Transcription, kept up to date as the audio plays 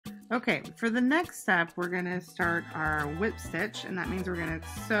Okay, for the next step, we're going to start our whip stitch, and that means we're going to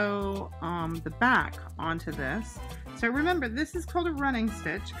sew the back onto this. So remember, this is called a running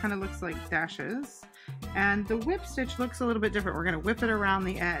stitch, kind of looks like dashes, and the whip stitch looks a little bit different. We're going to whip it around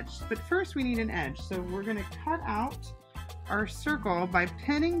the edge, but first we need an edge. So we're going to cut out our circle by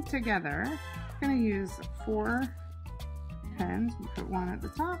pinning together. I'm going to use 4 pins. We put one at the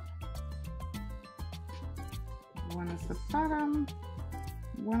top, one at the bottom,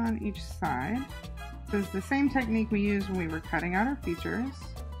 one on each side. This is the same technique we used when we were cutting out our features.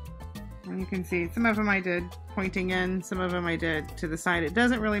 And you can see some of them I did pointing in, some of them I did to the side. It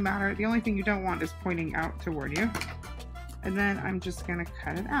doesn't really matter. The only thing you don't want is pointing out toward you. And then I'm just going to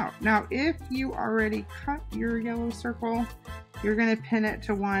cut it out. Now, if you already cut your yellow circle, you're going to pin it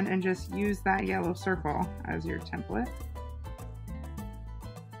to one and just use that yellow circle as your template.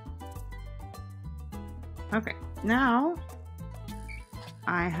 Okay, now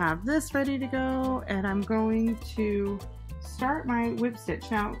I have this ready to go, and I'm going to start my whip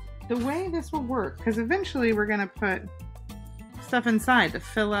stitch. Now, the way this will work, because eventually we're going to put stuff inside to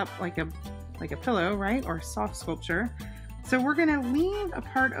fill up like a pillow, right, or soft sculpture. So we're going to leave a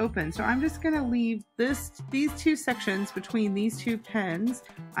part open. So I'm just going to leave these 2 sections between these 2 pins.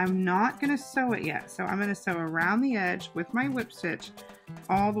 I'm not going to sew it yet. So I'm going to sew around the edge with my whip stitch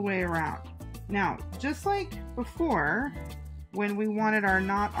all the way around. Now, just like before, when we wanted our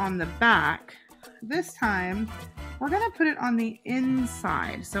knot on the back, this time we're going to put it on the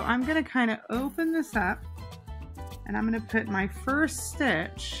inside. So I'm going to kind of open this up, and I'm going to put my first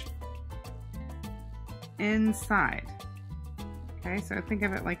stitch inside. Okay, so think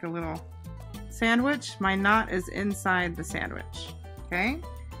of it like a little sandwich. My knot is inside the sandwich. Okay,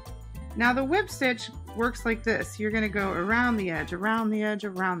 now the whip stitch works like this. You're going to go around the edge, around the edge,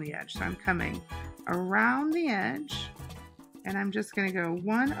 around the edge. So I'm coming around the edge, and I'm just going to go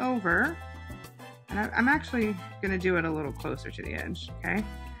one over, and I'm actually going to do it a little closer to the edge. Okay,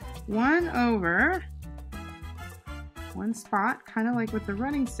 one over, one spot, kind of like with the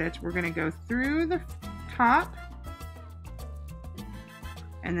running stitch. We're going to go through the top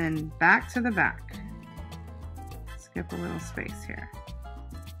and then back to the back. Skip a little space here.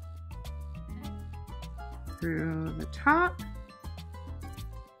 Through the top,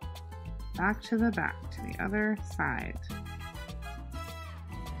 back to the back, to the other side.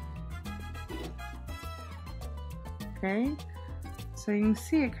 Okay, so you can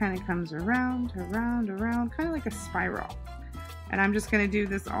see it kind of comes around, around, around, kind of like a spiral. And I'm just going to do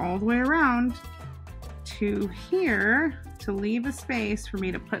this all the way around to here to leave a space for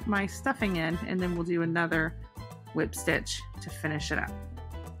me to put my stuffing in, and then we'll do another whip stitch to finish it up.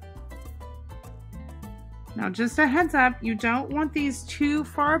 Now, just a heads up, you don't want these too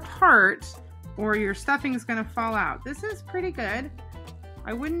far apart or your stuffing is going to fall out. This is pretty good.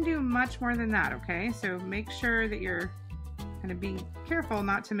 I wouldn't do much more than that, okay? So make sure that you're kind of being careful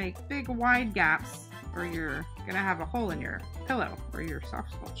not to make big wide gaps, or you're going to have a hole in your pillow or your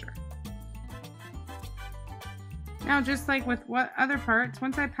soft sculpture. Now, just like with what other parts,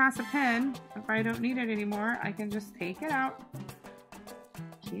 once I pass a pin, if I don't need it anymore, I can just take it out,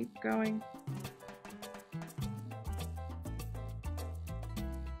 keep going.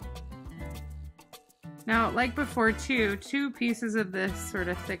 Now, like before too, 2 pieces of this sort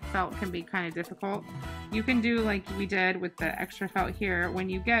of thick felt can be kind of difficult. You can do like we did with the extra felt here. When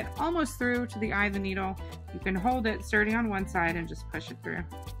you get almost through to the eye of the needle, you can hold it sturdy on one side and just push it through.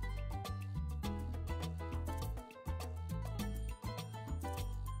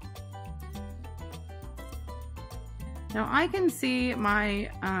 Now I can see my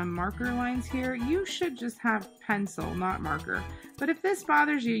marker lines here. You should just have pencil, not marker. But if this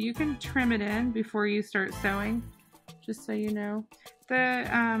bothers you, you can trim it in before you start sewing, just so you know.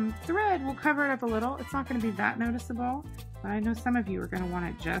 The thread will cover it up a little. It's not going to be that noticeable, but I know some of you are going to want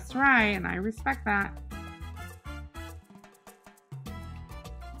it just right, and I respect that.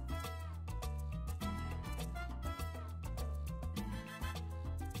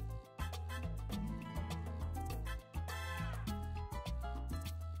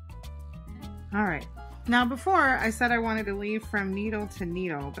 All right, now before I said I wanted to leave from needle to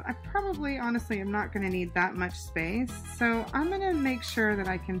needle, but I probably honestly am not going to need that much space. So I'm going to make sure that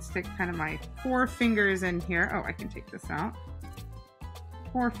I can stick kind of my 4 fingers in here. Oh, I can take this out.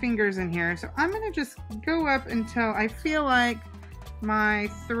 4 fingers in here. So I'm going to just go up until I feel like my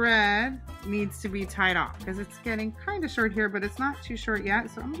thread needs to be tied off, because it's getting kind of short here, but it's not too short yet.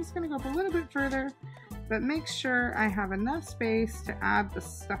 So I'm just going to go up a little bit further, but make sure I have enough space to add the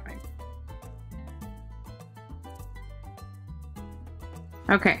stuffing.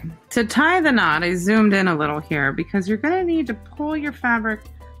 Okay, to tie the knot, I zoomed in a little here because you're going to need to pull your fabric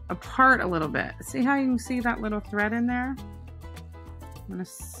apart a little bit. See how you can see that little thread in there? I'm gonna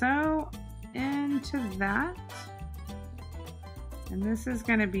sew into that. And this is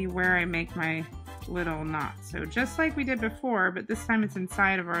gonna be where I make my little knot. So just like we did before, but this time it's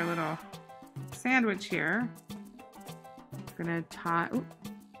inside of our little sandwich here. I'm gonna tie,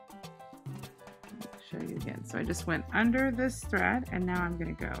 show you again. So I just went under this thread and now I'm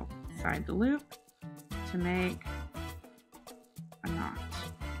gonna go inside the loop to make a knot.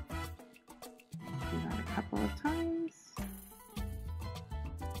 Do that a couple of times.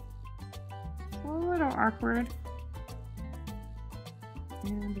 It's a little awkward.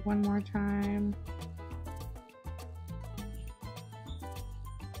 And one more time.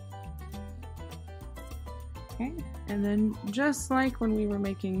 Okay, and then just like when we were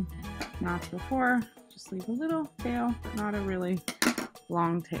making knots before, just leave a little tail, but not a really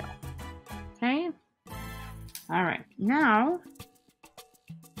long tail. Okay? All right, now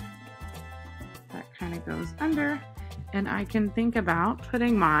that kind of goes under, and I can think about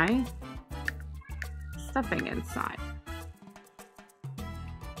putting my stuffing inside.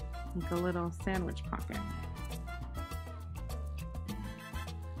 Like a little sandwich pocket.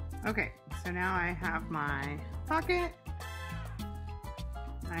 Okay, so now I have my pocket,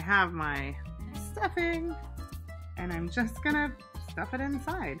 I have my stuffing, and I'm just gonna stuff it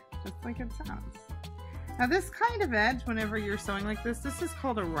inside, just like it sounds. Now this kind of edge, whenever you're sewing like this is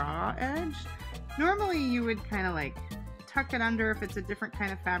called a raw edge. Normally you would kind of like tuck it under if it's a different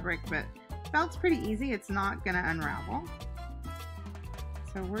kind of fabric, but felt's pretty easy, it's not gonna unravel.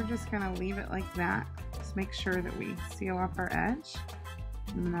 So we're just gonna leave it like that. Just make sure that we seal off our edge.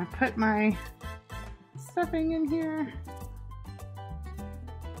 I'm gonna put my stuffing in here.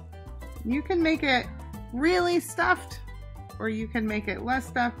 You can make it really stuffed or you can make it less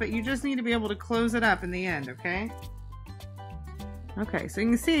stuffed, but you just need to be able to close it up in the end, okay? Okay, so you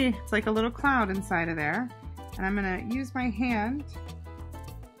can see it's like a little cloud inside of there. And I'm gonna use my hand.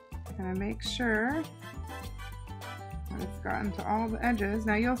 I'm gonna make sure it's gotten to all the edges.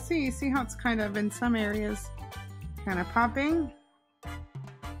 Now you'll see how it's kind of in some areas kind of popping.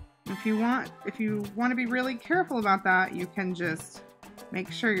 If you want to be really careful about that, you can just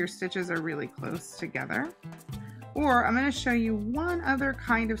make sure your stitches are really close together. Or I'm going to show you one other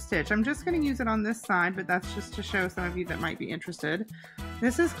kind of stitch. I'm just going to use it on this side, but that's just to show some of you that might be interested.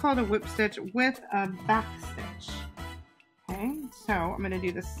 This is called a whip stitch with a back stitch. Okay, so I'm going to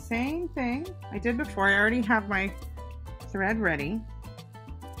do the same thing I did before. I already have my thread ready,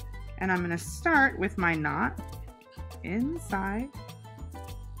 and I'm going to start with my knot inside.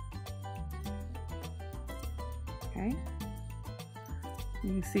 Okay, you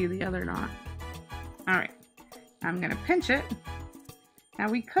can see the other knot. All right, I'm going to pinch it. Now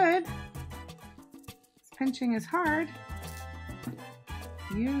we could, pinching is hard,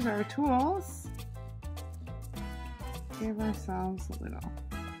 use our tools, give ourselves a little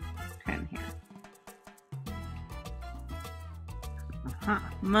pin here.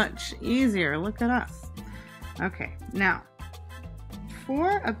 Much easier, look at us. Okay, now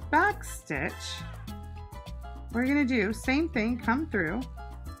for a back stitch, we're gonna do same thing, come through.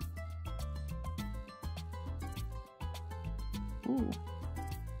 Ooh.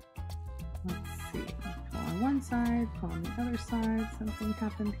 Let's see, pull on one side, pull on the other side, something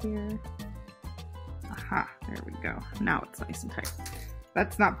happened here. Aha, there we go. Now it's nice and tight.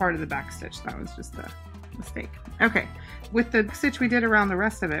 That's not part of the back stitch, that was just a mistake. Okay, with the stitch we did around the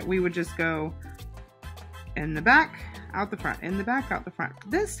rest of it, we would just go in the back, out the front, in the back, out the front.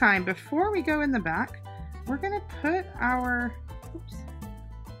 This time, before we go in the back, we're gonna put our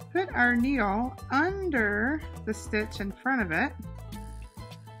needle under the stitch in front of it,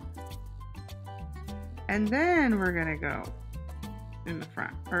 and then we're gonna go in the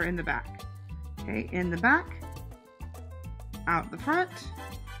front, or in the back. Okay, in the back, out the front,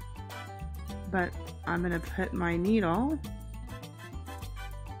 but I'm gonna put my needle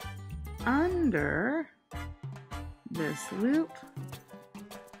under this loop.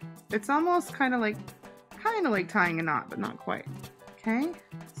 It's almost kind of like tying a knot, but not quite. Okay,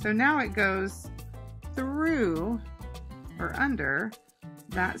 so now it goes through or under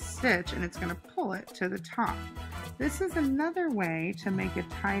that stitch, and it's going to pull it to the top. This is another way to make a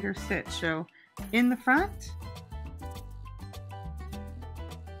tighter stitch. So in the front,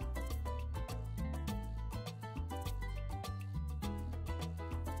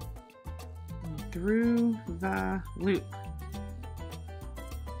 through the loop.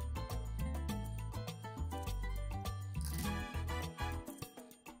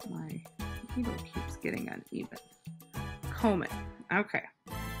 My needle keeps getting uneven. Comb it. Okay.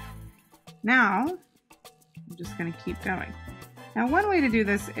 Now, I'm just going to keep going. Now one way to do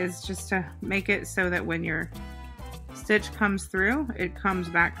this is just to make it so that when your stitch comes through, it comes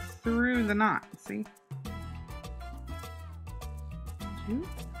back through the knot, see?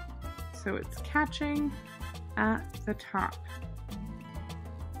 So it's catching at the top.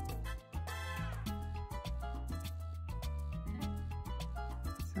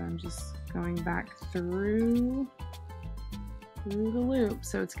 So I'm just going back through the loop,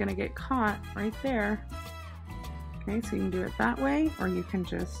 so it's gonna get caught right there. Okay, so you can do it that way, or you can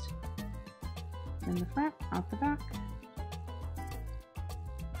just in the front, out the back.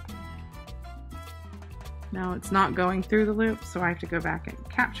 Now it's not going through the loop, so I have to go back and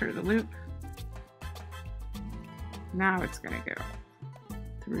capture the loop. Now it's gonna go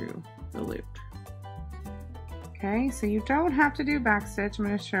through the loop. Okay, so you don't have to do backstitch. I'm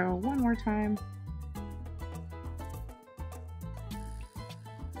gonna show one more time.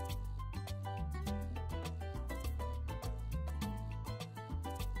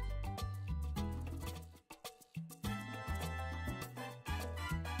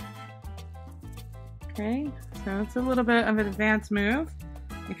 Okay, so it's a little bit of an advanced move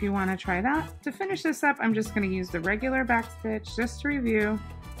if you want to try that. To finish this up, I'm just going to use the regular backstitch just to review.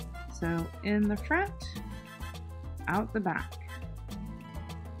 So in the front, out the back.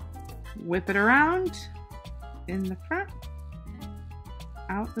 Whip it around, in the front,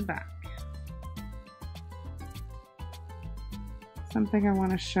 out the back. Something I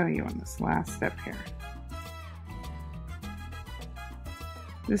want to show you on this last step here.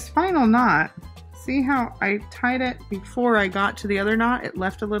 This final knot, see how I tied it before I got to the other knot? It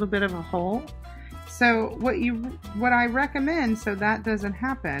left a little bit of a hole. So what I recommend so that doesn't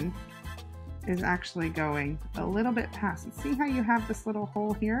happen is actually going a little bit past it. See how you have this little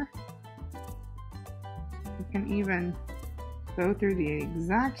hole here? You can even go through the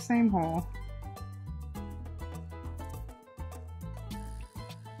exact same hole.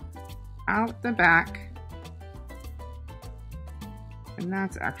 Out the back. And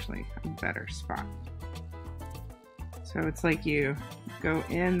that's actually a better spot. So it's like you go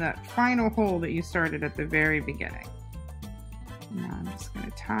in that final hole that you started at the very beginning. Now I'm just going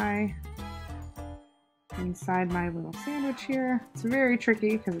to tie inside my little sandwich here. It's very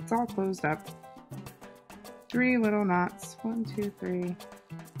tricky because it's all closed up. 3 little knots. 1, 2, 3.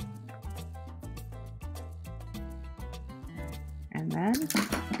 And then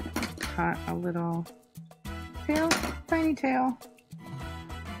cut a little tail, tiny tail.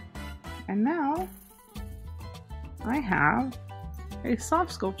 And now I have a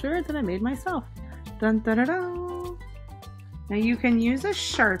soft sculpture that I made myself. Dun, da, da, da. Now you can use a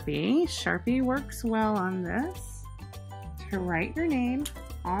Sharpie. Sharpie works well on this to write your name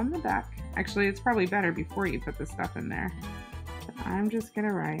on the back. Actually, it's probably better before you put the stuff in there. But I'm just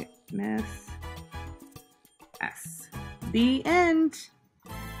gonna write Miss S. The end.